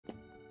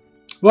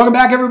Welcome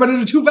back, everybody,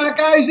 to Two Fat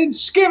Guys and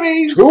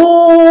Skivvies.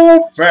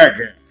 Two Fat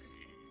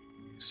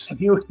Guys. And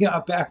here we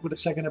are back with a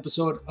second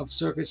episode of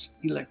Circus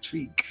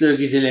Electrique.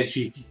 Circus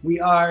Electrique. We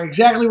are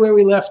exactly where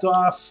we left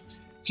off.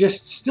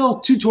 Just still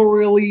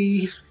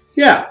tutorial-y.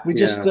 Yeah. We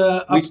just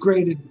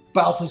upgraded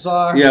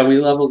Balthazar. Yeah, we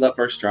leveled up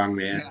our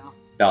strongman, Yeah.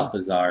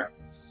 Balthazar.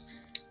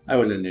 I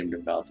would have named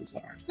him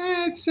Balthazar.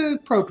 It's an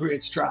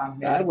appropriate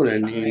strongman. I would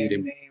have named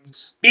him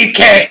names.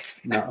 Beefcake!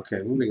 No,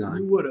 okay, moving You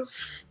on. would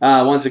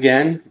have. Once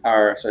again,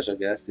 our special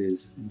guest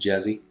is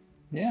Jazzy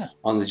Yeah.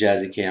 on the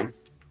Jazzy cam.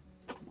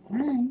 All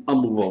right.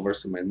 I'll move over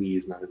so my knee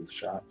is not in the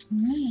shot. All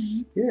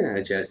right.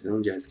 Yeah, Jazzy's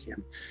on the Jazzy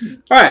cam.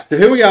 Alright, so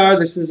here we are.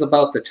 This is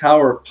about the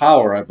Tower of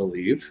Power, I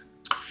believe.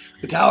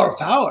 The Tower of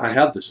Power. I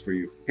have this for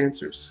you.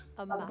 Answers.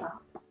 A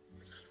map.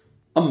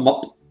 A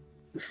mup.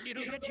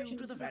 It'll get you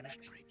to the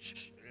vanished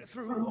bridge,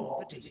 through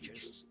all the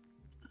dangers.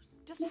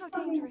 Just how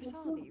dangerous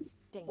are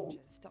these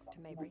dangers, Dr.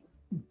 Mabry?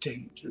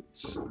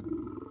 Dangers.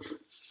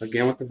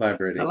 Again with the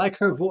vibrating. I like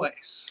her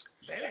voice.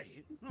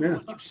 Very. Yeah.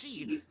 But you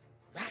see,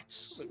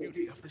 that's the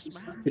beauty of this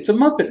man. It's a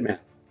Muppet Man.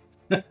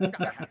 I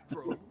have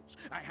drones.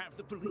 I have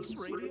the police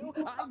radio.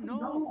 I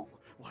know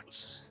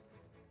what's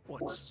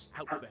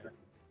out there.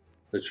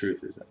 The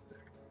truth is out there.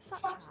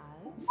 Such as...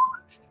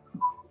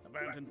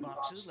 Abandoned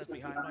boxes left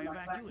behind by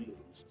evacuees.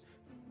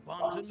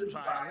 Wanton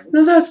violence.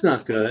 No, that's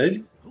not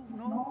good. Who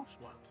knows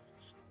what?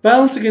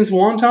 Violence against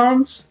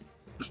wontons?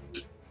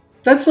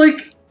 That's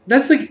like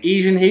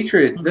Asian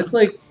hatred. That's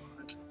like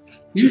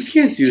you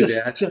can't do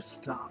that. Just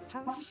stop.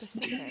 How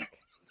specific?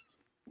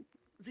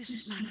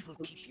 This map will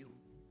keep you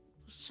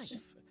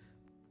safe.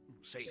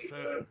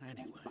 Safer,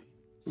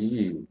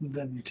 anyway.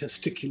 Then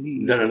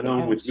testicular. Then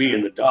alone with me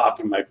in the dark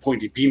and my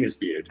pointy penis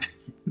beard.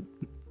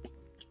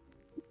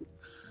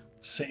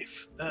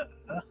 Safe.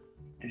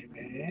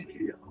 Anyway.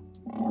 Yeah.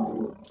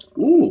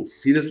 Ooh,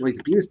 he doesn't like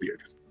the penis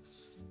beard.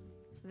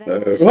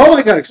 Then Oh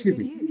my god, excuse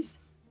me.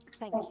 use.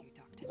 Thank you,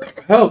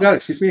 Doctor. Oh god,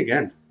 excuse me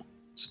again.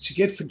 That's what you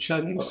get for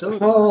chugging soda.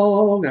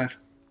 Oh god.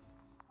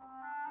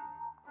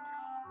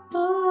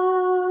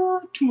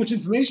 Too much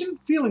information?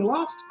 Feeling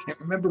lost? Can't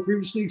remember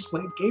previously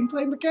explained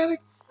gameplay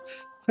mechanics?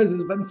 Press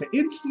this button for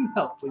instant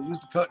help. Please use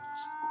the codes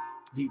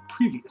to view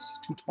previous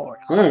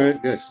tutorial.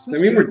 Alright, good. So, I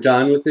mean, we're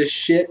done with this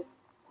shit.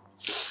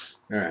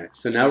 Alright,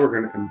 so now we're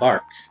going to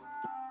embark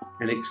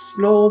and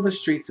explore the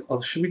streets.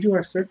 Oh, should we do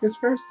our circus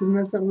first? Isn't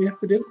that something we have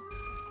to do?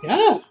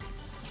 Yeah.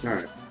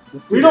 Alright,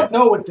 let's do We that. don't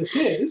know what this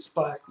is,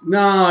 but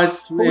No,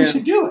 it's... we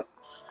should do it.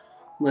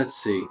 Let's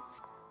see.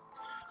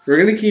 We're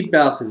going to keep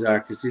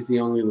Balthazar because he's the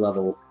only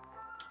level...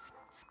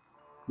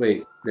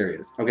 Wait, there he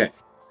is. Okay.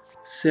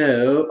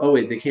 So... Oh,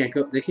 wait, they can't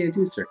go... They can't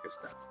do circus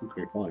stuff.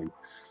 Okay, fine.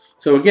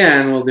 So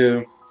again, we'll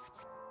do...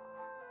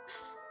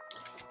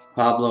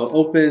 Pablo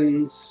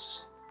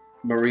opens...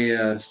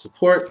 Maria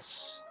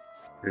supports...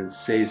 And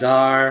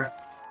Cesar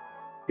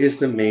is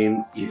the main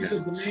event. This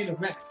is the main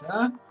event,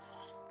 huh?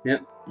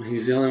 Yep.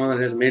 He's the only one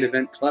that has main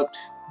event clout.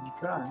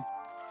 Okay.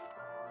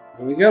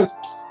 Here we go.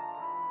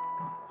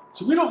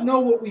 So we don't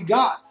know what we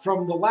got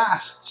from the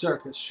last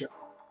circus show.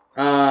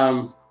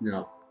 No.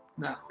 No.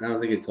 I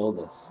don't think it told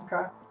us.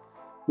 Okay.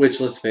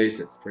 Which, let's face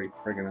it, it's pretty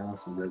friggin'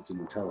 awesome that it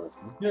didn't tell us,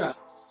 huh? Yeah.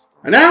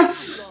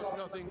 Announce!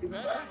 Nothing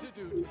better to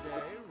do today,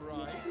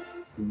 right?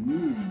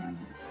 Ooh.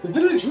 The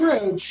Village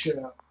Road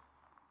Show.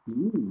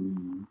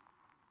 Ooh.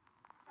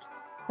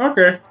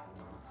 Okay.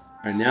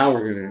 Alright, now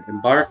we're gonna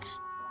embark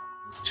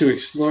to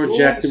explore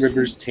Jack the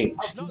Ripper's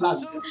taint. Of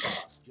London.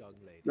 Young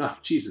lady. Oh,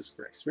 Jesus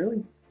Christ,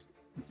 really?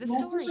 The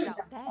story's out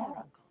there,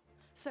 Uncle.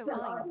 So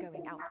I'm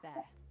going out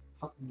there.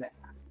 Up there.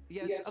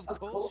 Yes, of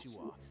course you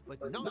are,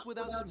 but not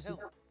without some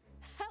help.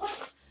 Help?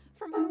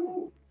 From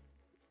whom?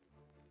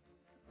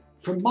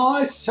 From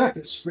my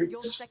circus Your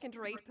freaks.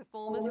 second-rate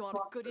performers who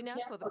aren't good enough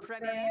for the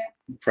premiere?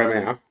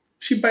 Premiere.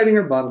 She biting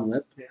her bottom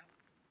lip.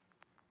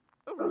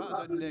 A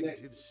rather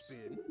negative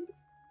spin,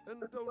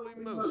 and only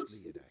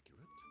mostly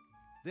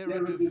inaccurate. They're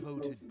a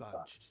devoted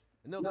bunch,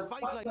 and they'll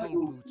fight like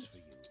old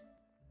boots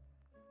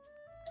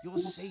for you. Your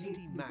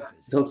safety matters.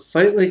 They'll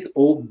fight like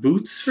old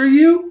boots for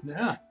you?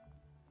 Yeah.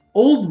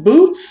 Old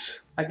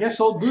boots? I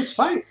guess old boots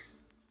fight.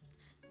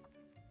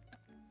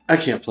 I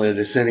can't play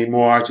this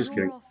anymore. Just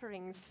You're kidding.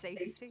 offering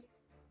safety?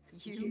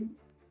 You?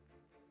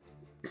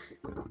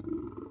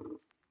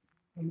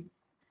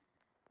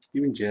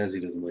 Even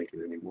Jazzy doesn't like it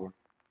anymore.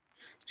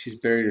 She's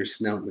buried her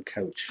snout in the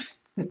couch.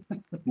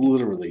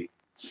 Literally.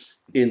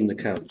 In the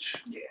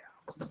couch.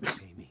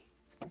 Amy,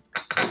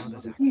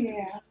 Father's acting.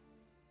 Yeah.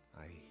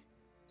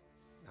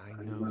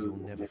 I know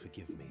you'll never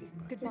forgive me,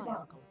 but Goodbye,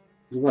 Uncle.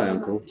 Goodbye,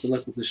 Uncle. Good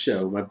luck with the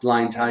show. My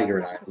blind tiger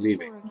and I are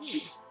leaving.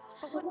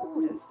 But what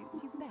order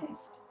suits you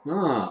best?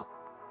 Ah.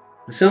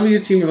 Assemble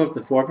your team of up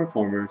to 4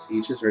 performers.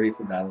 Each is ready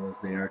for battle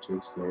as they are to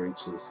explore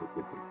each district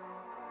with you.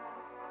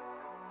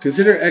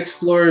 Consider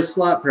explorer's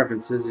slot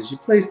preferences as you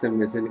place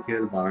them as indicated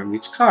at the bottom of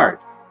each card.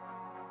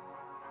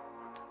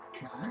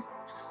 Okay.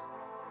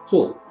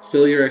 Cool.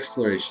 Fill your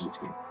exploration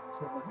team.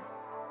 Cool.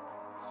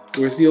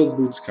 Where's the old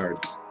boots card?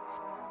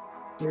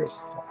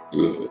 There's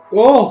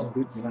Oh,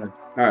 good God.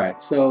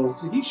 Alright, so...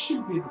 So he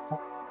should be in the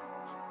front.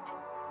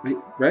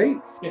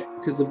 Right? Yeah.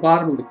 Because the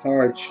bottom of the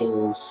card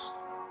shows...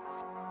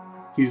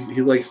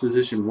 he likes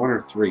position 1 or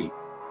 3.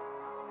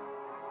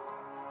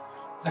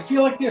 I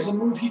feel like there's a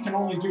move he can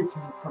only do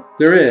from the front.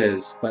 There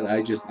is, but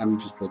I'm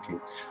just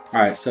looking.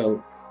 Alright,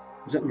 so...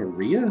 is that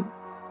Maria?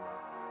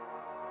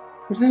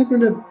 What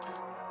happened to...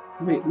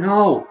 wait,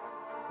 no!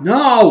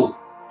 No!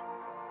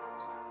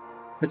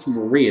 That's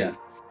Maria.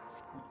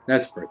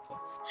 That's Bertha.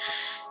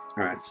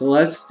 Alright, so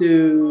let's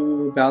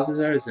do...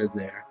 Balthazar is in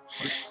there.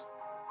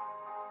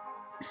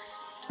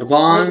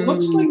 Yvonne... It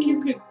looks like you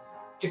could...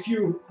 if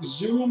you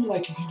zoom,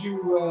 like if you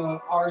do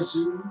R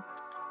zoom,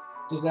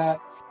 does that...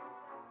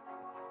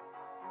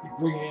 you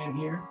bring it in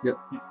here? Yep.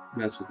 Yeah.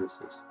 That's what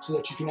this is. So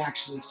that you can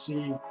actually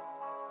see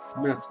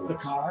That's what the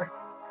card.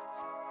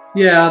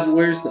 yeah, but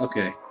where's the...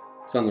 okay.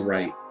 It's on the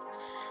right.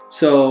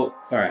 So,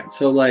 alright,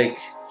 so like...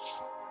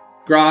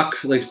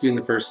 Grok likes to be in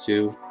the first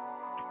 2.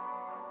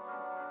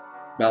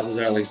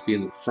 Balthazar likes to be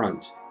in the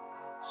front.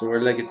 So where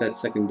did I get that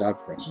second dog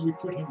from? So we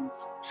put him...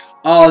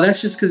 Oh,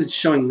 that's just because it's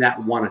showing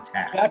that one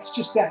attack. That's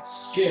just that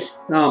skill.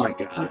 Oh my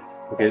god.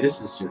 Okay,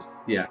 this is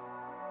just... yeah.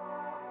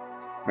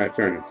 Alright,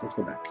 fair enough. Let's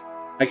go back.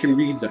 I can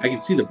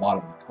see the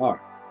bottom of the card,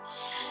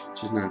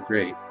 which is not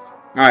great.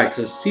 Alright,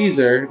 so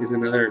Caesar is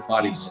another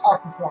body. He's our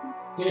performer.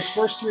 Those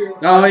first 3 are...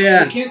 oh,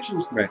 yeah. You can't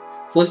choose them. Right.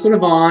 So let's put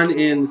Yvonne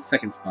in the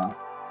second spot.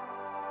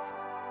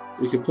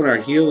 We can put our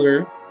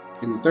healer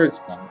in the third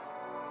spot.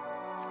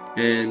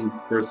 And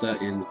Bertha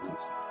in the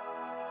fourth spot.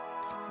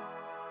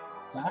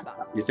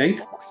 That? You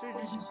think?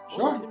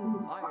 Sure.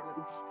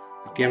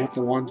 Again with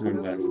the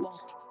wonton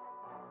violence.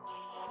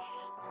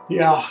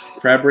 Yeah.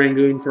 Crab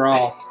Rangoon for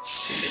all.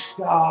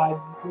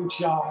 God,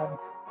 Uchan.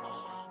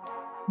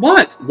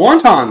 What?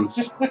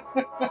 Wontons!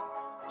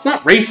 It's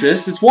not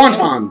racist, it's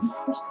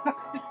wontons.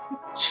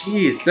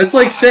 Jeez, that's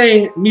like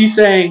me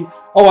saying,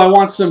 oh, I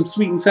want some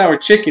sweet and sour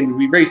chicken to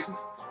be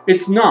racist.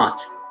 It's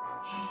not.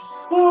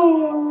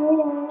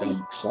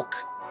 Dumb cluck.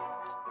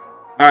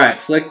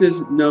 Alright, select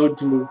this node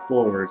to move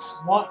forward.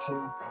 It's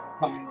wanton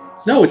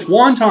violence. No, it's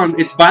wonton.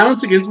 It's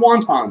violence against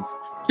wontons.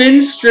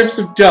 Thin strips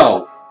of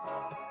dough.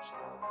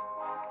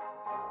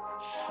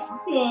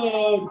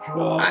 Oh,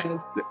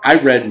 God. I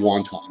read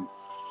wonton.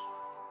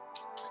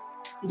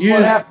 This is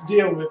what I have to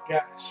deal with,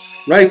 guys.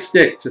 Right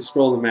stick to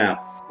scroll the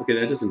map. Okay,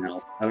 that doesn't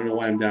help. I don't know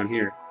why I'm down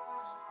here.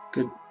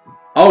 Good.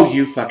 Oh,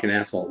 you fucking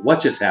asshole.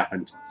 What just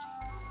happened?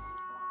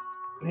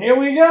 Here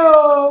we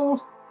go.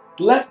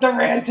 Let the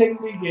ranting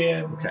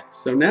begin. Okay,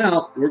 so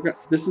now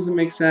this doesn't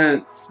make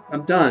sense.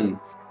 I'm done.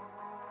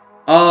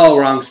 Oh,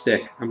 wrong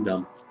stick. I'm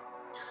dumb.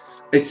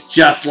 It's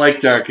just like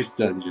Darkest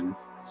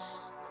Dungeons.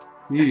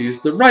 You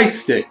use the right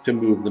stick to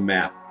move the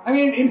map. I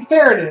mean, in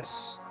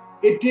fairness,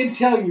 it did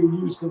tell you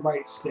use the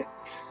right stick.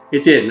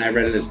 It did, and I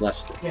read it as left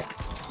stick. Yeah.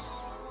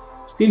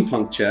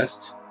 Steampunk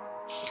chest.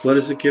 What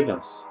does it give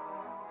us?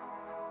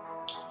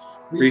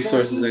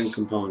 Resources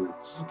and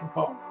components. And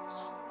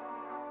components.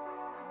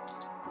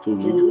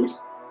 Food.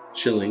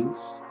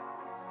 Shillings.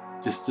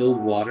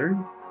 Distilled water.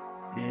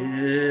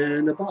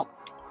 And a bottle.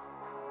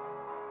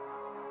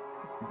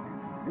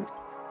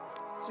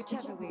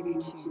 Whichever way we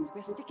choose,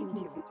 we're sticking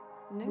to it.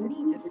 No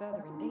need to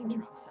further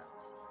endanger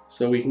ourselves.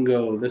 So we can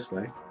go this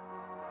way.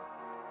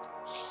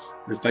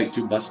 And fight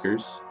 2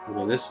 buskers. We'll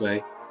go this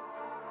way.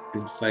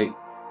 And fight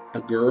a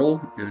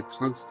girl and a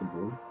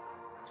constable.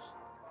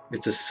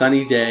 It's a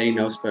sunny day,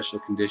 no special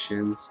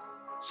conditions.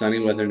 Sunny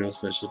weather, no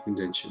special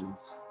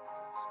conditions.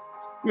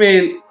 I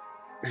mean...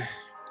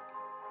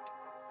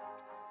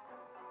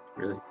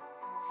 Really?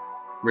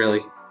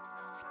 Really?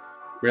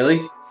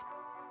 Really?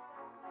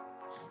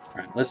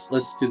 Alright, let's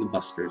do the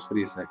buskers. What do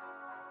you say?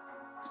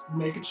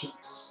 Make a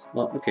choice.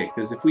 Well, okay,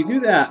 because if we do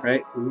that,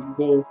 right, we can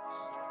go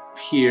up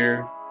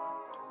here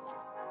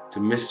to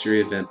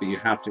mystery event, but you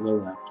have to go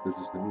left because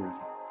there's no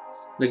right.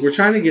 Like, we're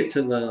trying to get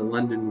to the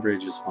London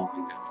Bridge is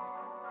falling down.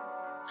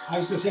 I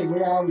was going to say,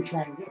 where are we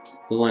trying to get to?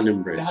 The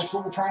London Bridge. That's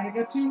what we're trying to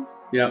get to?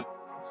 Yep.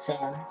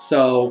 Okay.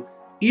 So,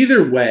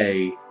 either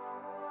way,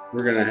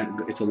 we're going to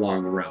have, it's a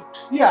long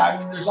route. Yeah, I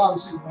mean, there's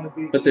obviously going to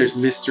be... But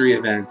there's mystery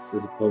events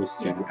as opposed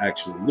to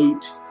actual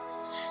loot.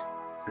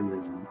 And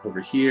then over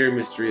here,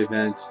 mystery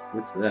event.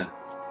 What's that?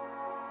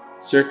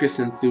 Circus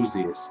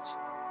Enthusiast.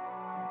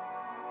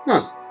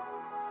 Huh.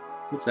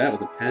 What's that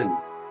with a pen?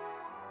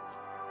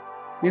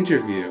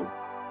 Interview.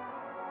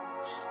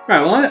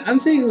 Alright, well, I'm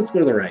saying let's go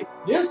to the right.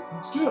 Yeah,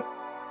 let's do it.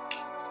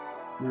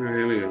 Alright,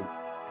 here we go.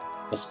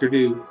 Oscar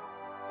do.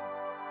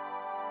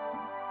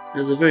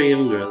 As a very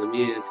young girl,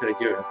 Amelia toured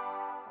Europe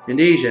and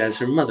Asia as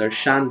her mother,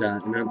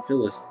 Shanda, and Aunt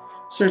Phyllis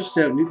searched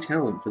out new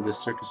talent for the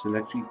Circus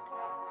Electrique.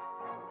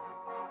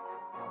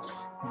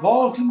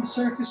 Involved in the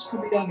circus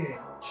from a young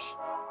age.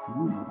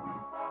 Ooh.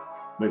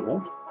 Wait,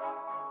 what?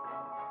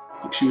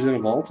 She was in a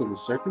vault of the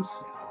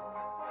circus?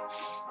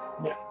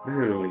 Yeah. I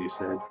don't know what you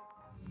said.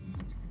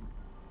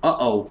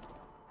 Uh-oh.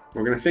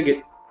 We're gonna fig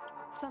it.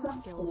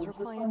 Some skills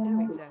require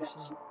no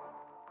exertion.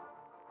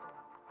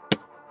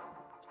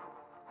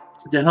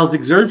 The hell's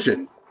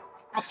exertion?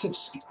 Passive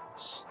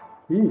skills.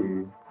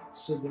 Hmm.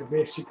 So they're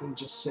basically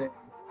just saying,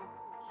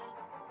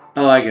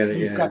 Oh, I get it.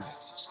 you've Yeah. got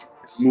passive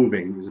skills.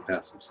 Moving is a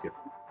passive skill.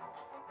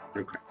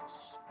 Okay.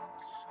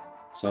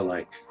 So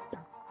like, yeah.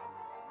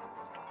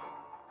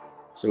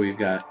 So we've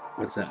got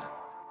what's that?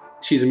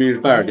 She's immune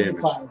to fire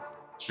damage,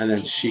 and then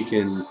she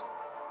can,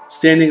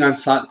 standing on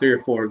slot 3 or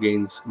 4,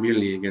 gains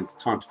immunity against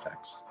taunt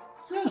effects.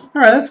 Yeah.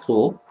 All right, that's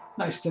cool.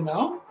 Nice to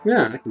know.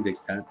 Yeah, I can dig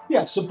that.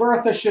 Yeah, so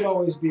Bertha should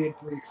always be in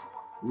 3-4.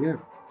 Yeah.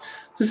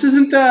 This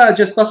isn't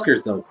just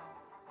buskers though.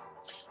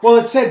 Well,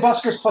 it said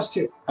buskers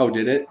 +2. Oh,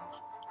 did it?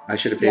 I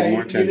should have paid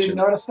more You attention. didn't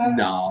notice that?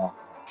 No.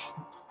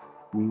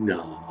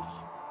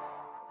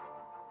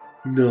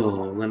 No,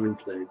 lemon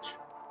pledge.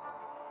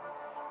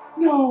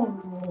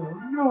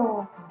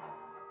 No.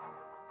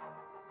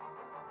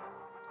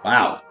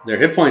 Wow, their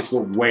hit points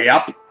went way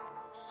up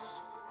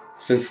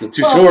since the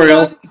Well,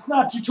 tutorial. it's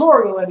not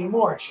tutorial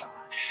anymore, Sean.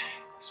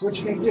 So what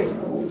you gonna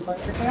do? Fire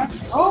attack?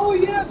 Oh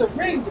yeah, the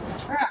ring with the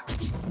trap.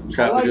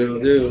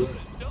 Trap-a-doodle-doo.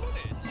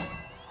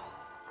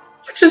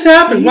 What just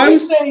happened? Did Why you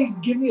was just say,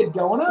 give me a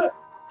donut?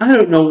 I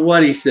don't know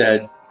what he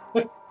said,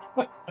 but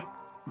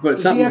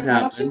Does something he have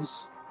happened.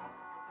 passives?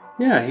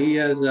 Yeah, he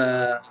has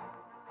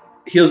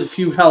heals a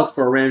few health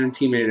for a random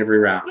teammate every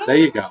round. There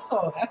you go.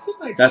 Oh, that's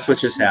a nice. That's what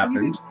just passive.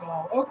 happened.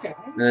 No, okay.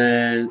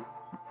 And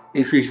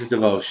increases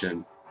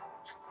devotion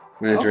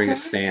when entering Okay. a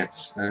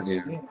stance. Yeah.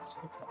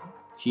 Stance, okay.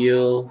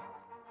 Heal,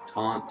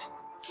 taunt.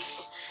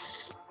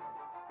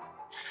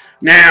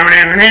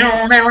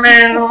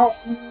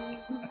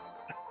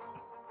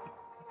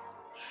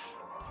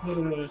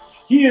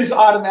 He is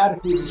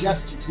automatically the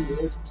jester to you,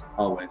 isn't he?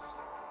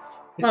 Always.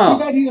 It's Oh. too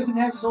bad he doesn't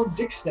have his own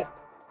dick step.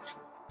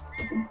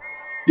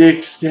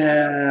 Dick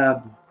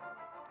stab.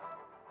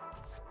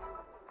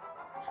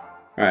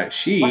 Alright, What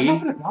she...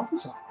 happened to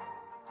Balthazar?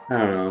 I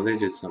don't know, they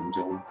did something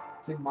to him.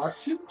 Did Mark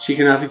too? She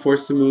cannot be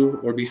forced to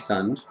move or be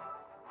stunned.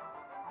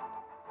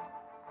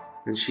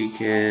 And she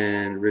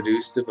can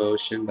reduce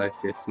devotion by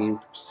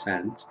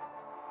 15%.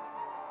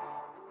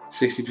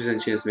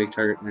 60% chance to make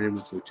target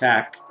animal to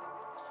attack.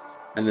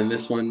 And then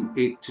this one,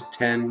 8 to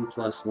 10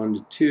 plus 1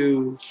 to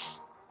 2.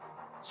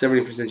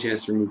 70%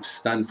 chance to remove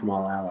stun from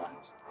all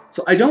allies.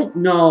 So I don't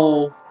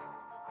know...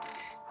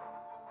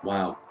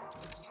 Wow.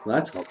 Well,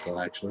 that's helpful,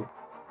 actually.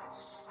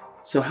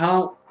 So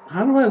how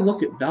do I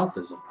look at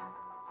Balthazar?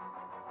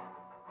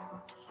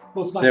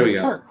 Well, it's not There we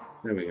his go. turn.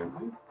 There we go.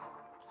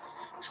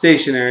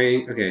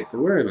 Stationary. Okay, so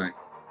where am I?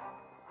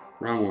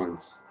 Wrong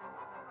ones.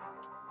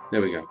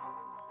 There we go.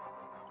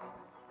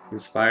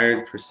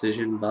 Inspired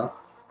precision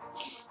buff.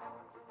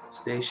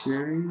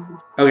 Stationary.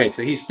 Okay,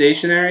 so he's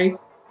stationary,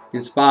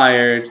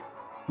 inspired,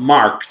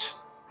 marked.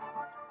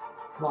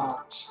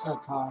 Marked.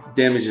 Okay.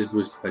 Damage is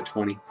boosted by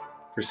 20%,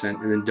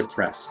 and then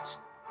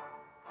depressed,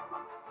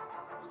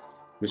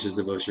 which is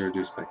devotion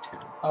reduced by 10.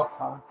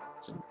 Okay.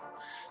 So,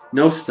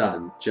 no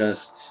stun,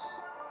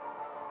 just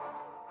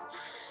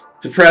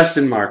depressed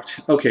and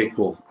marked. Okay,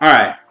 cool. All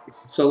right,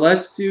 so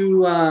let's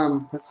do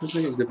what's this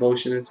thing?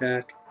 Devotion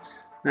attack.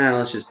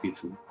 Let's just beat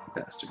some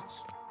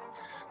bastards,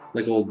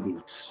 like old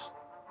boots.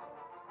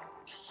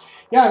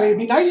 Yeah, I mean, it'd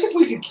be nice if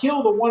we could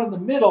kill the one in the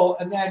middle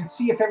and then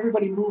see if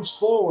everybody moves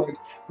forward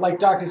like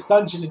Darkest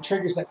Dungeon and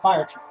triggers that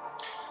fire trap.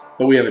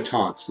 But we have a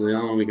taunt, so the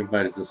only one we can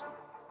fight is this one.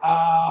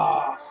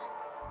 Ah,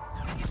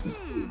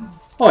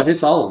 Oh, it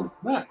hits all of them,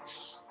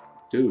 nice.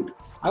 dude.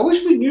 I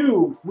wish we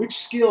knew which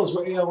skills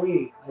were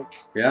AoE.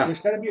 Like, Yeah.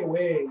 there's got to be a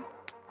way.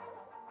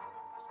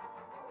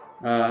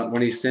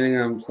 When he's standing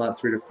on slot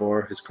 3 to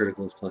 4, his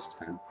critical is plus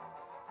 10.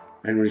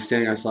 And when he's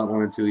standing on slot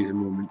 1 and 2, he's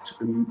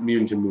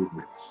immune to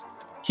movements.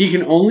 He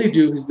can only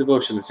do his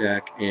devotion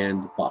attack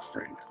and buff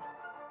right now.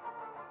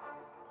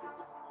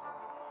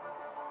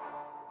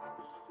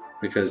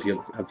 Because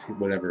of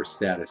whatever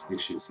status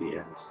issues he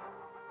has.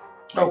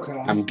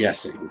 Okay. I'm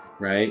guessing,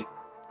 right?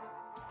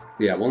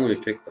 Yeah, well, let me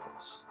pick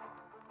those.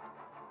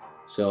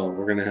 So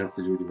we're going to have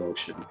to do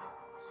devotion.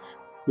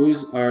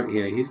 Who's our...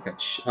 Yeah, he's got...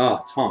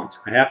 taunt.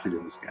 I have to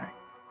do this guy.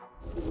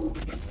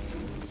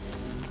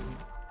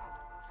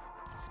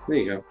 There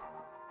you go.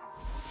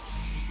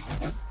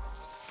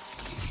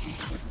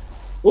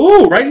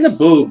 Ooh, right in the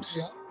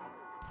boobs.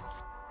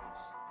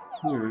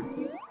 Yeah.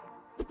 Alright.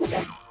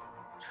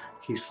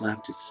 He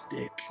slapped his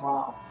stick.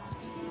 Wow.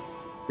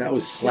 That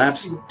was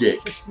Slap's dick.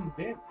 15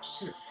 damage,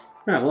 too.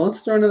 Alright, well,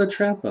 let's throw another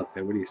trap out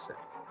there. What do you say?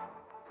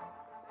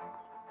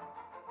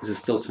 Is it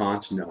still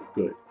taunt? No.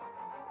 Good.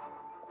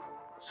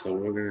 So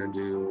we're gonna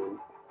do...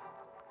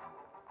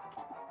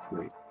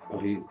 Wait.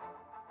 Oh,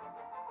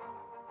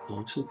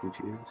 I'm so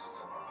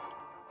confused.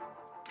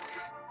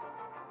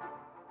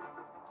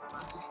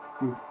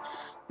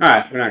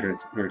 Alright, we're not gonna do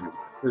that.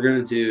 We're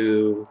gonna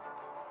do...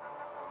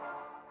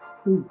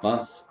 Ooh,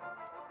 buff.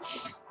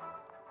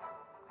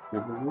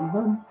 Bum, bum, bum,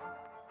 bum.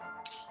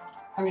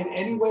 I mean,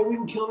 any way we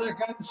can kill that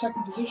guy in the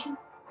second position?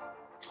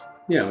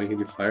 Yeah, we can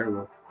do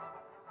firework.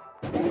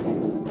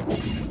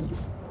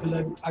 Because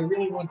I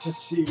really want to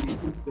see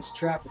this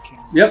trap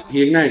again. Yep,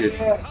 he ignited.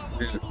 Yeah.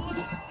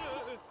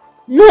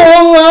 No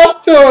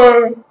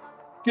laughter!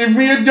 Give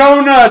me a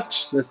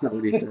donut! That's not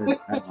what he said.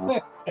 I don't know.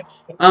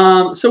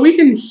 So we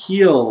can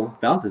heal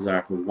Balthazar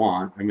if we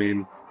want. I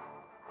mean,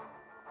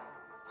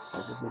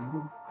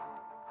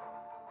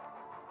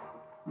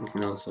 we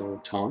can also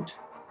taunt,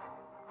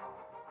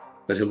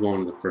 but he'll go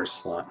into the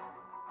first slot.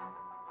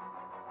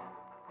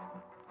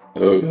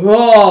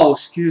 Oh,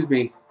 excuse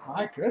me.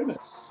 My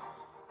goodness.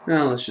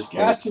 No, let's just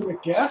Gassy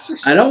with gas or I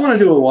something? don't want to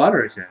do a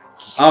water attack.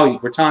 Oh,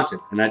 we're taunted,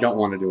 and I don't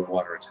want to do a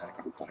water attack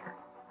on fire.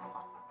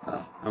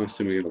 I'm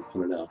assuming it'll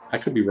put it out. I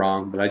could be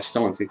wrong, but I just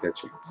don't want to take that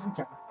chance.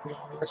 Okay. You don't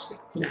want to risk it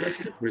for the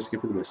biscuit? Risk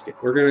it for the biscuit.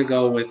 We're gonna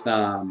go with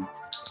I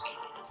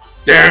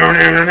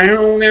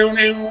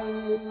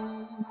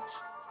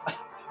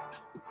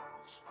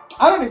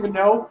don't even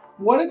know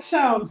what it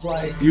sounds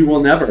like. You will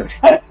never.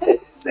 Every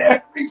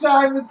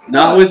time it's done.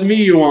 Not with me,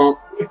 you won't.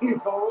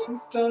 We've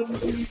always done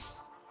these.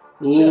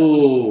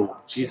 Ooh,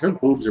 jeez, her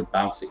boobs are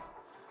bouncy.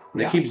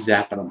 They Yeah. keep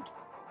zapping them.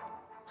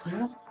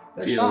 Yeah,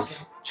 they're Deals.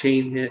 shocking.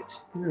 Chain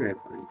hit. Alright,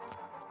 fine.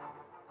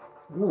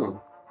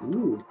 Oh.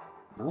 Ooh.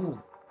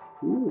 Ah.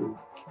 Ooh.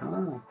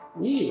 Ah.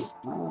 Ooh.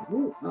 Ah.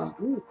 Ooh. Ah.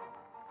 Ooh.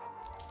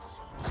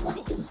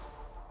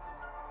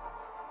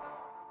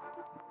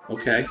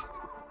 Okay.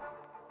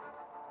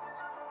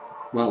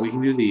 Well, we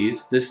can do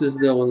these. This is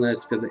the one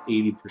that's got the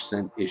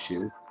 80%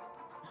 issue.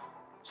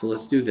 So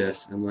let's do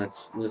this and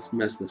let's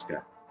mess this guy.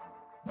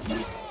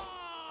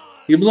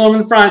 You blow him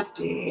in the front.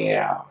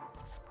 Damn.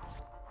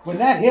 When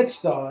that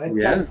hits, though, it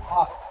Yeah. does a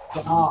lot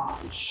of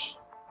damage.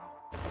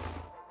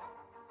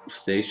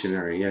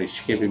 Stationary. Yeah,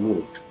 she can't be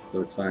moved,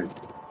 so it's fine.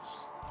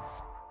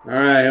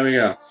 Alright, here we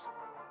go.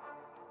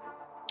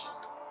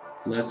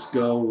 Let's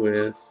go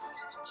with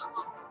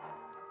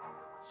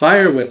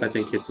Fire Whip. I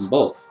think hits them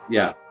both.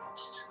 Yeah.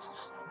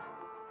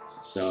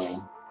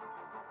 So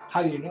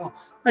How do you know?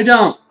 I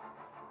don't.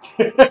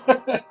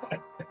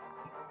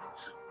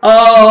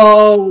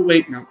 Oh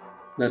wait, no,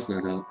 that's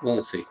not how. Well,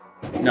 let's see.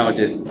 No, it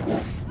didn't.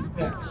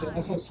 Yeah, so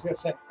that's what I was going to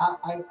say.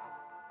 I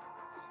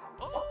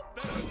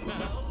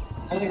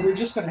think we're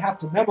just going to have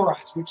to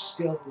memorize which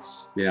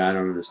skills Yeah, I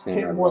don't understand.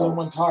 hit that more at all. than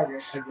one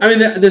target. I mean,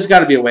 guess. there's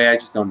got to be a way. I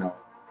just don't know it.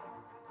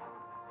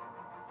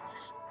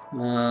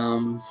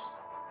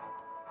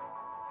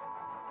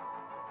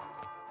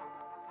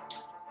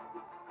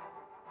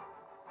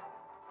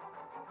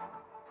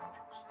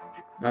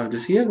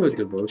 Does he have a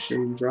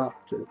devotion drop?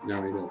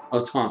 No, he doesn't.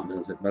 Oh, Taunt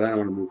does it, but I don't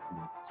want to move from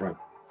the front.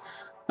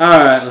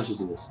 All right, let's just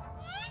do this.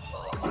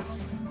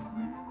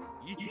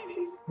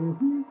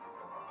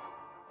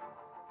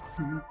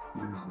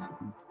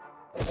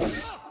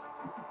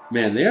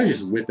 Man, they are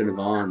just whipping it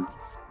on.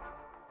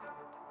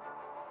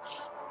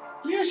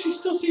 Yeah, she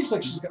still seems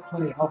like she's got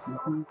plenty of health in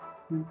her.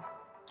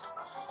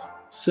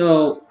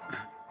 So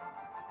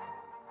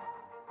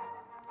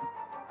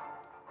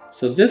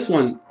this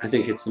one, I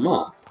think, hits them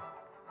all.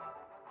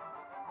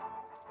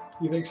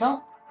 You think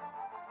so?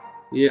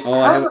 Yeah.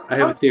 Oh, I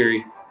have a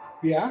theory.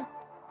 Yeah?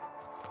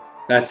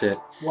 That's it.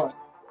 What?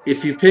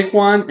 If you pick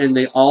one and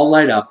they all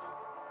light up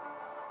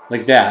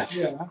like that,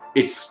 Yeah.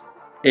 it's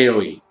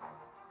AoE.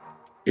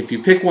 If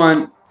you pick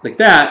one like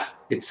that,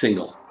 it's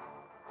single.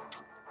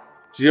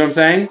 Do you see what I'm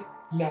saying?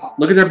 No.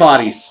 Look at their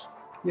bodies.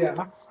 Yeah.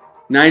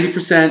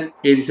 90%,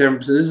 87%.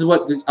 This is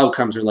what the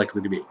outcomes are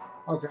likely to be.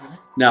 Okay.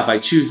 Now, if I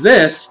choose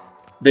this,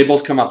 they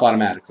both come up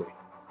automatically.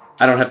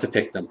 I don't have to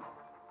pick them.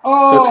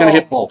 Oh. So it's going to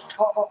hit both.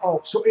 Oh.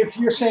 So if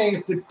you're saying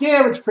if the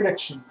damage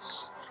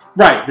predictions.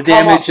 Right, the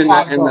damage and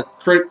Come up the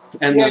crit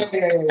and Yeah,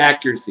 the yeah.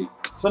 accuracy.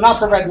 So not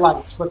the red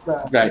lights, but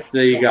the. Right, so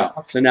there you go.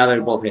 Okay. So now they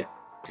both hit.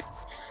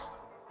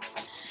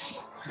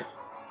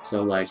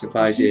 So like if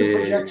I See the did,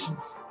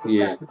 projections, the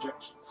yeah. stat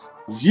projections.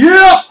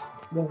 Yeah.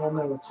 Then we'll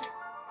know it's it.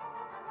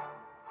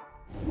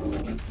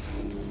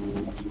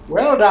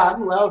 Well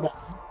done, well done.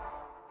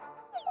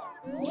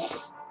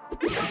 Does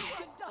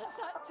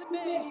that to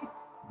me?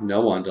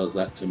 No one does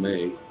that to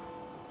me.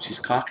 She's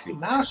cocky. So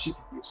now she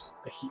can use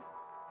the heat.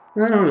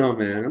 I don't know,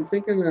 man. I'm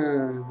thinking.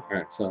 All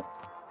right, so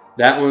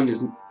that one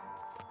is.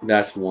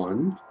 That's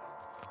one.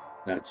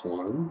 That's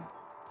one.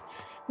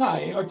 No,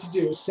 you know what to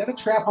do is set a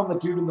trap on the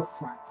dude in the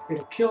front.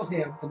 It'll kill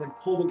him, and then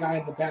pull the guy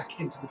in the back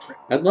into the trap.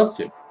 I'd love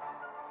to. You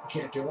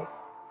can't do it.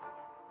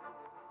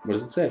 What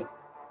does it say?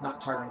 Not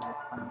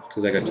targetable.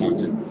 Because I got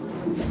taunted.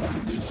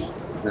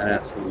 That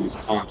asshole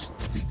used taunt.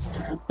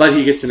 But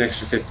he gets an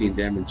extra 15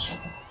 damage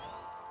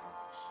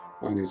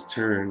on his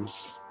turn.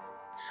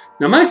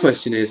 Now my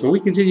question is, when we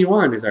continue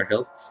on, is our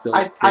health still the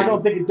I same?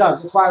 don't think it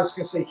does. That's why I was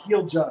going to say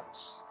heal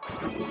jugs.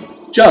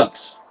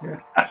 Jugs.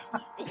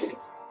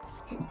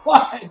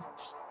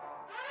 What?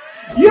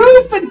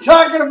 You've been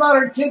talking about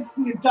her tits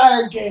the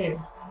entire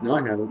game. No,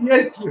 I haven't.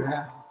 Yes, you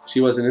have. She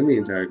wasn't in the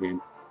entire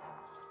game.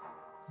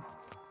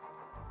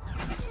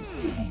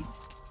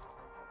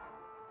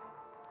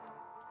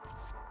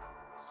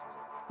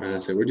 Alright,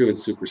 that's it. We're doing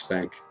Super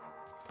Spank.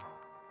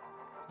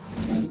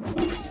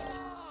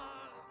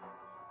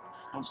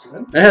 Sounds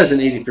good. That has an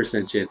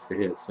 80% chance to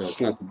hit, so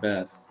it's not the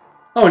best.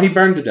 Oh, and he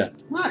burned to death.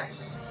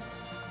 Nice.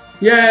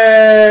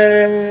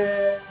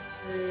 Yay!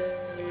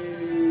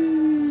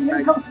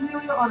 Here comes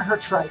Amelia on her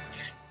trike.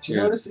 Do you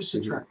notice it's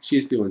a trike?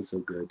 She's doing so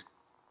good.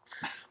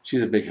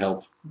 She's a big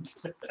help.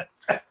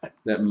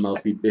 That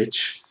mouthy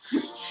bitch.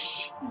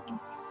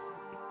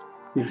 Jeez.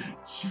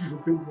 She's a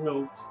big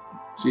help.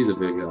 She's a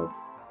big help.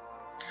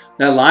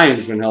 That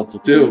lion's been helpful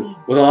too,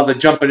 with all the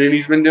jumping in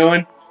he's been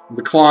doing,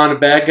 the clawing of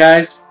bad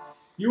guys.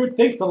 You would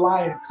think the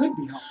lion could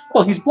be helpful.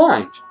 Well, he's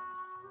blind.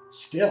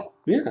 Still.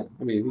 Yeah,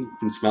 I mean, he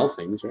can smell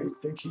things, right? You'd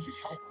think he'd be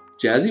helpful.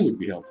 Jazzy would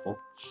be helpful.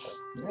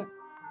 Yeah.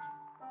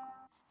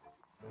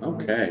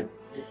 Okay.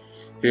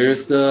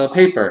 Here's the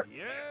paper.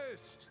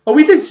 Yes. Oh,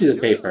 we did see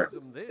the paper Show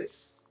them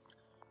this.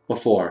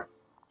 before.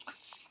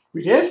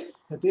 We did?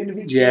 At the end of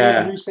each day,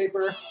 Yeah. the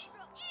newspaper.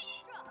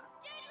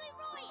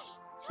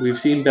 We've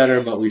seen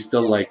better, but we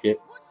still like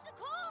it.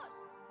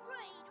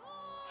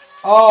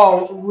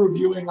 Oh,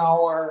 reviewing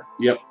our...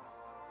 Yep.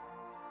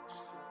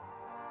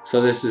 So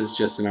this is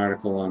just an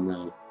article on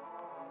the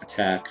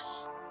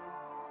attacks.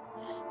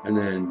 And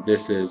then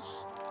this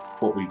is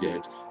what we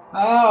did.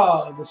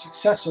 Oh, the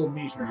successor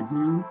meter.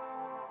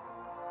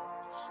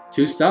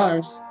 2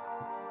 stars.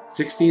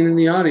 16 in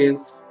the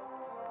audience.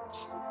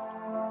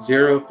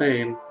 0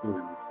 fame.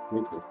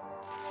 We're good.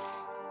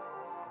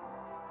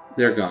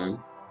 They're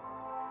gone.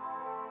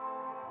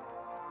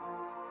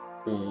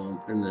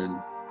 And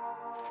then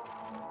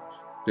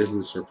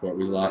business report.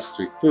 We lost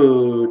 3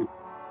 food.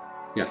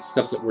 Yeah,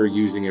 stuff that we're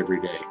using every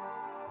day.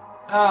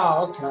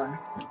 Oh, okay.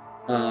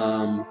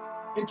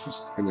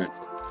 Interesting. And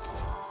that's it.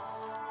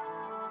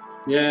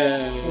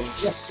 Yay! So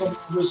it's just some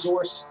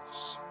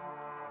resources.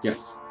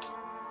 Yes.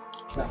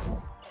 Okay.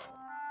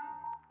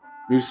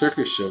 New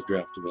circus show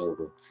draft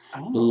available. The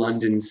Oh.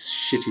 London's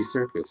Shitty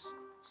Circus.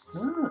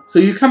 Ah. So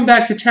you come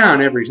back to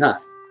town every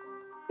time.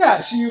 Yeah,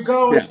 so you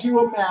go Yeah. and do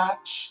a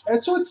match.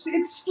 And so it's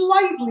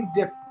slightly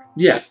different.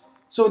 Yeah.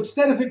 So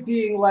instead of it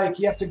being like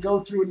you have to go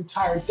through an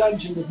entire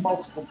dungeon with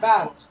multiple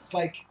battles, it's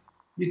like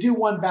you do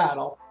one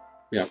battle,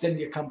 Yeah. then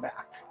you come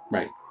back.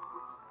 Right.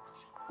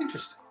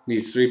 Interesting.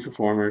 Needs 3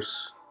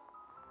 performers.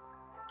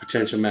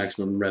 Potential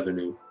maximum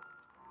revenue.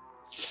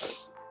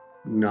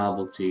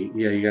 Novelty.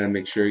 Yeah, you gotta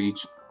make sure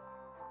each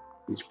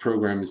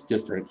program is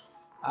different.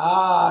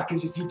 Ah,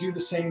 because if you do the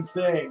same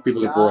thing,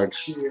 People get bored.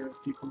 you.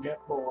 People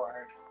get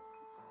bored.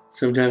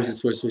 Sometimes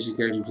it's for switching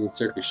characters between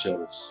circus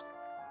shows.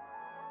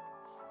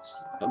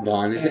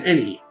 Vaughn is And-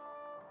 any.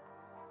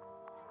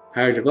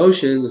 Higher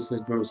devotion, the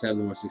select performers have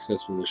the more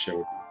successful the show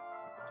would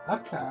be.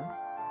 Okay.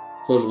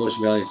 Low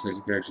devotion value,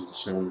 selected characters is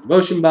shown on the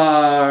devotion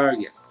bar.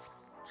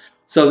 Yes.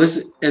 So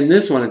this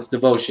one, it's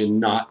devotion,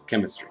 not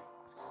chemistry.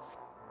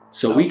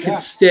 So we Okay. could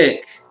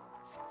stick.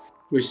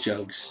 Where's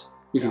Jugs?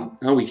 We Yeah. can.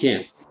 No, we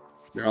can't.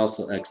 They're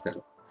also X'd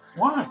out.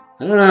 Why?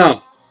 I don't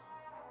know.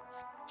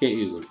 Can't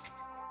use them.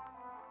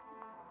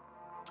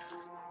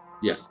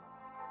 Yeah.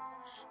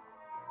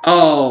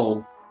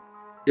 Oh,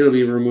 it'll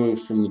be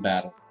removed from the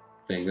battle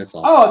thing. That's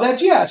all. Oh,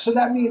 yeah. So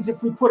that means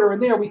if we put her in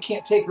there, we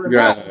can't take her in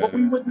Yeah. battle, but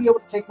we would be able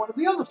to take one of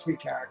the other 3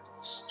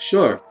 characters.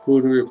 Sure. Who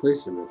would we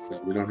replace her with,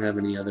 though? We don't have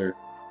any other.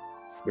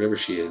 Whatever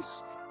she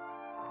is.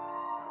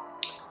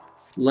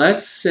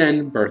 Let's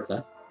send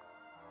Bertha.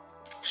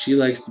 She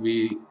likes to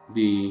be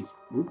the.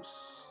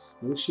 Oops.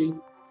 What is she?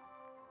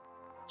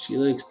 She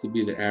likes to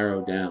be the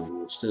arrow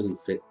down, which doesn't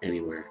fit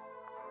anywhere.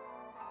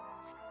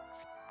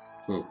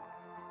 Huh.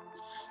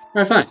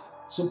 Alright, fine.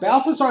 So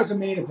Balthazar is the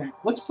main event.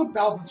 Let's put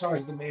Balthazar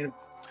as the main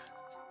event.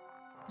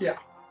 Yeah.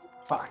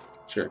 Fine.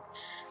 Sure.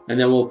 And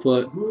then we'll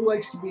put. Who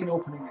likes to be an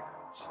opening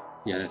act?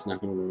 Yeah, that's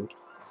not going to work.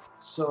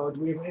 So do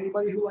we have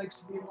anybody who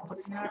likes to be an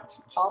opening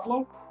act?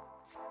 Pablo?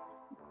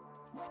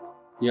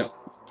 Yep.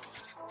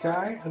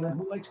 Okay. And then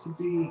who likes to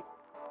be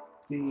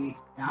the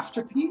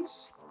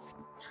afterpiece?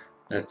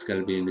 That's got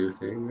to be a new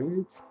thing,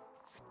 right?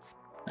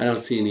 I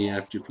don't see any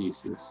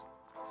afterpieces.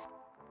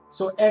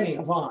 So Annie,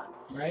 Yvonne,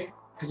 right?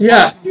 'Cause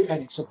Yeah. Yvonne can do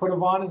Annie. So put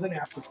Yvonne as an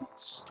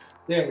afterpiece.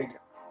 There we go.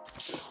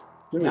 There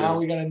we Now go.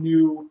 we got a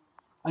new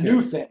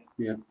thing.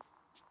 Yeah.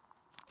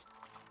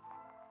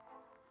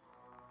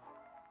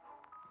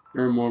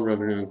 Earn more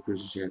revenue,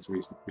 increases chance of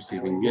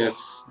receiving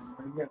gifts.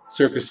 There we go.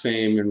 Circus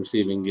fame and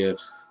receiving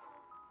gifts.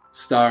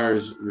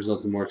 Stars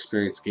result in more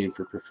experience gained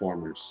for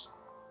performers.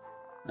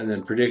 And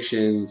then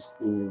predictions,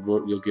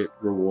 you'll get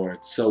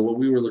rewards. So what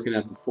we were looking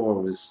at before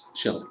was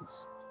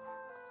shillings.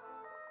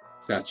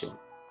 Gotcha.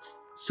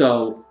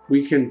 So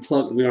we can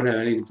plug, we don't have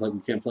any to plug, we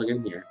can't plug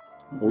in here.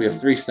 But we have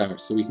 3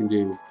 stars, so we can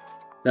do,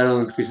 that'll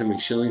increase how many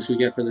shillings we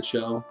get for the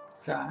show.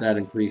 Okay. That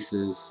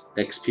increases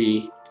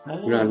XP. We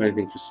don't have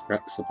anything for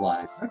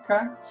supplies.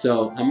 Okay.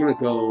 So I'm going to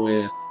go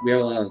with, we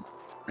have a lot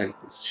of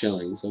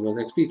shillings, so I'll go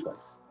with XP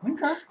twice.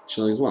 Okay.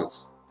 Shillings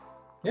once.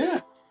 Yeah.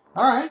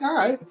 All right. All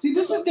right. See,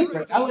 this is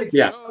different. I like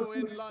Yeah. this. This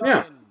is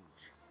Yeah.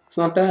 It's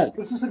not bad.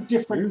 this is a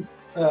different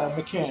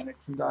mechanic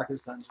from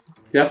Darkest Dungeon.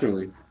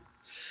 Definitely.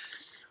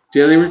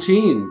 Daily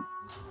routine.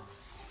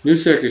 New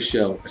circus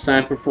show.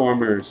 Assign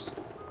performers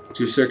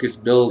to circus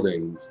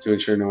buildings to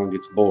ensure no one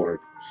gets bored.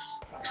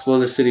 Explore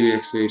the city with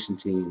excavation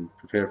team.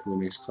 Prepare for the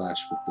next clash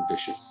with the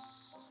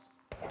vicious.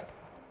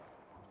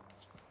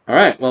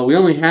 Alright, well we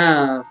only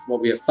have, well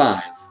we have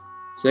 5.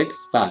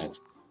 6? 5.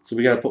 So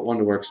we gotta put one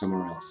to work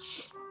somewhere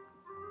else.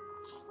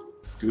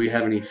 Do we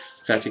have any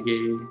fatigue?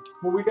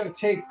 Well, we got to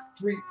take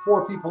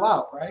 4 people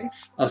out, right?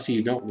 Oh, see,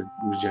 you don't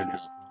regen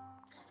health.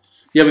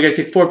 Yeah, we got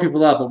to take 4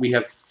 people out, but we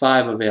have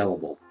 5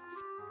 available.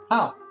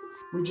 How?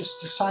 We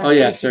just assign. Oh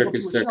yeah, 4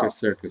 people circus, to a show.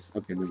 circus.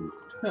 Okay, never mind.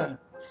 Yeah.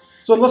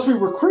 So unless we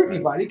recruit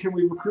anybody, can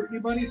we recruit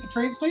anybody at the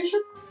train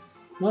station?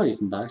 Well, you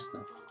can buy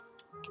stuff.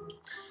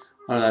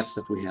 Oh, that's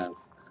stuff we have.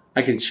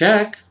 I can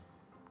check.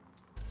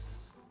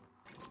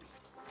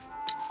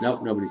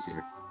 Nope, nobody's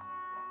here.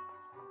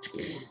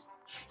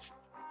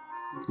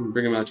 You can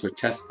bring them out to a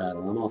test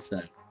battle. I'm all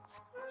set.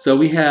 So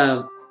we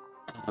have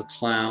a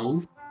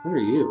clown. What are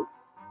you?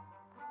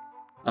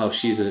 Oh,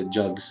 she's a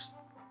Jugs.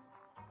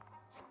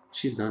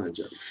 She's not a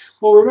Jugs.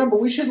 Well, remember,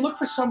 we should look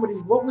for somebody.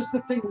 What was the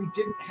thing we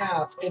didn't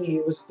have any?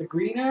 Was it the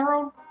green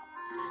arrow?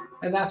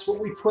 And that's what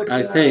we put.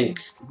 I think.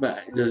 But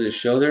does it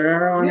show their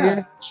arrow on yeah,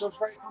 here? it shows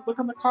right. Look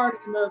on the card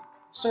in the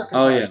circus.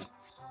 Oh, act.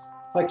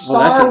 Like Oh,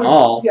 that's Star. an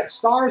all. Yeah,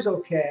 Star's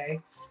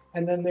okay.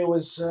 And then there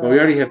was. Well, we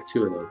already have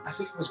 2 of those. I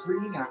think it was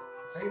green arrow.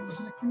 Right?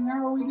 Wasn't it green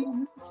arrow we didn't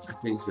have? I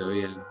think so,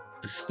 yeah.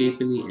 Escape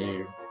in the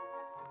air.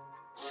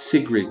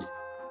 Sigrid.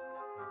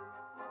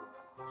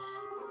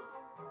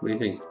 What do you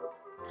think?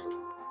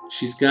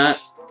 She's got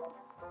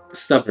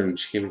stubborn.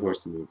 She can't be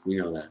forced to move. We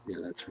know that. Yeah,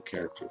 that's her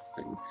character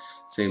thing.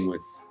 Same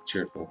with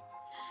cheerful.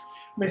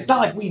 I mean, it's not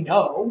like we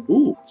know.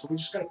 Ooh. So we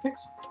just got to pick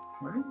something,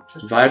 right?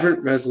 Just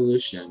Vibrant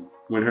resolution.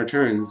 When her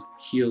turns,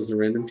 heals a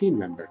random team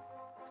member.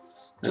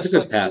 That's a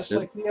good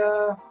passive. Just like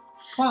the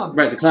clown.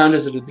 Right, the clown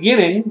does it at the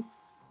beginning.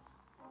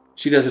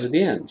 She does it at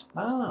the end.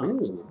 Oh.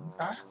 Ooh.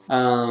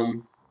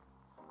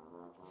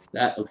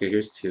 Okay. Okay,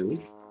 here's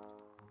 2.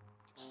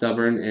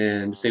 Stubborn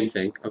and same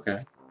thing.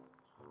 Okay.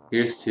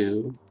 Here's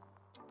 2.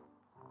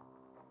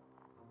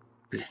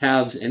 It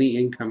halves any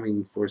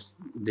incoming force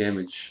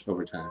damage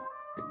over time.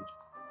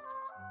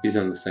 He's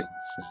on the second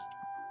set.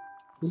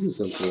 This is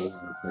so cool.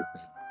 It's like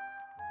that.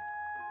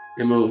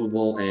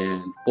 Immovable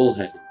and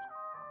bullheaded.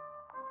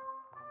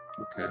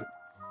 Okay.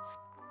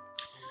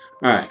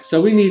 Alright,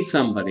 so we need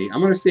somebody.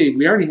 I'm going to say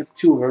we already have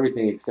 2 of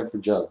everything except for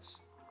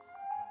Jugs.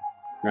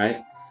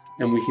 Right?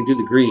 And we can do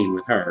the green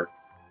with her.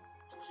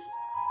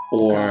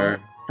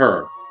 Or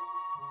her.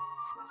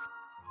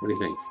 What do you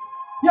think?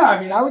 Yeah, I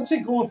mean, I would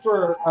say going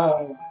for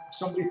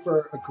somebody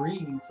for a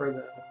green for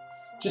the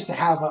just to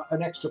have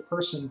an extra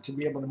person to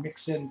be able to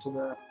mix into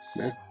the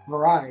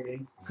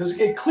variety.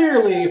 Because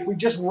clearly, if we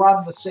just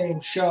run the same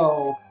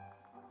show,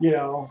 you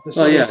know, the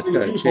same 3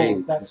 people,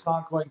 change. that's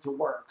not going to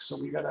work.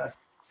 So we gotta.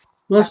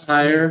 Let's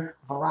hire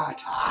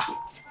variety.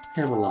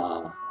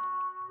 Pamela.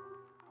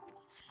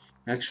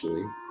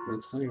 Actually,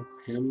 let's hire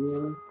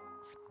Pamela.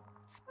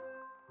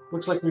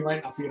 Looks like we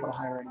might not be able to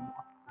hire anymore.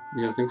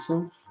 You don't think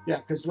so? Yeah,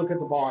 because look at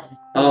the bottom.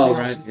 Oh,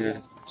 Everything right.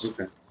 else is Yeah. blank.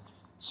 Okay.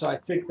 So I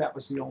think that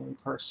was the only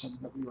person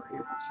that we were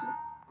able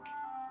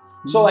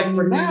to. So like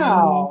for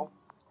now,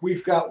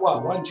 we've got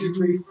what? 1, 2,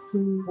 3,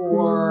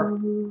 4.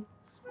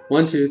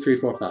 1, 2, 3,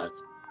 4, 5.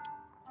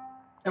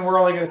 And we're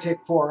only going to take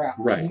 4 out.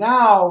 Right. So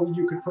now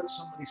you could put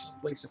somebody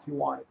someplace if you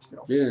wanted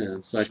to. Yeah,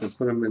 so I can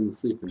put him in the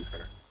sleeping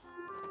car.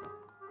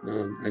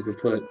 I could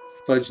put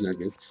Fudge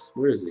Nuggets.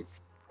 Where is he?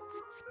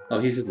 Oh,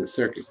 he's in the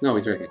circus. No,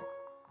 he's right here.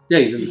 Yeah,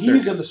 he's in the circus.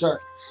 He's in the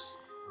circus.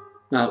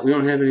 No, we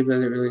don't have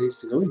anybody that really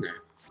needs to go in there.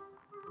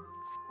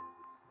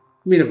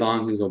 I mean,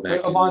 Yvonne can go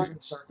back. Yvonne's in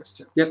the circus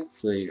too. Yep,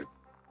 so there you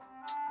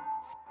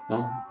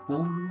go.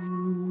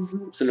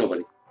 So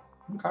nobody.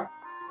 Okay.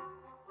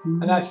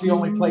 And that's the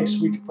only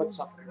place we could put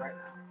somebody right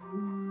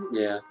now.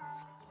 Yeah.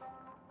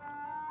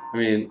 I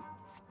mean,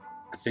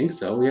 I think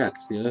so, yeah,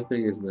 because the other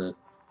thing is the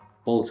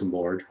bulletin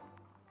board,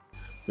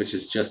 which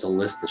is just a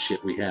list of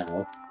shit we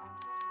have.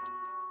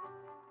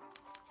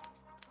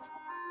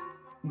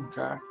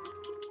 Okay.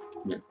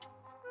 Yeah.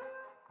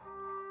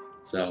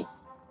 So,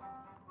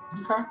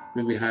 Okay.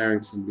 maybe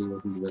hiring somebody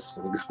wasn't the best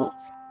way to go.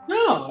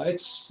 No,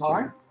 it's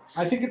fine.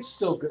 I think it's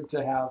still good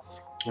to have,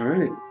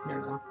 Alright. you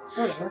know,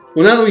 whatever.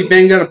 Well, now that we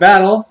banged out a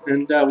battle,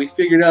 and we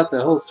figured out the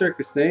whole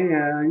circus thing,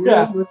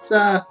 Yeah. let's,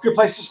 Good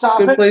place to stop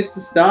good it. place to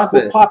stop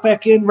We'll it. pop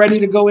back in, ready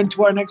to go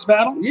into our next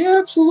battle. Yeah,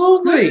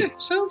 absolutely. Yeah,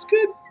 sounds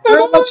good.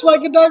 Very much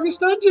like a Darkest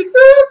Dungeon.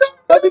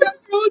 Hope you guys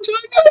really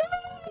enjoyed it.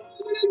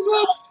 See you next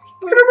one.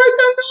 Gonna write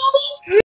that down.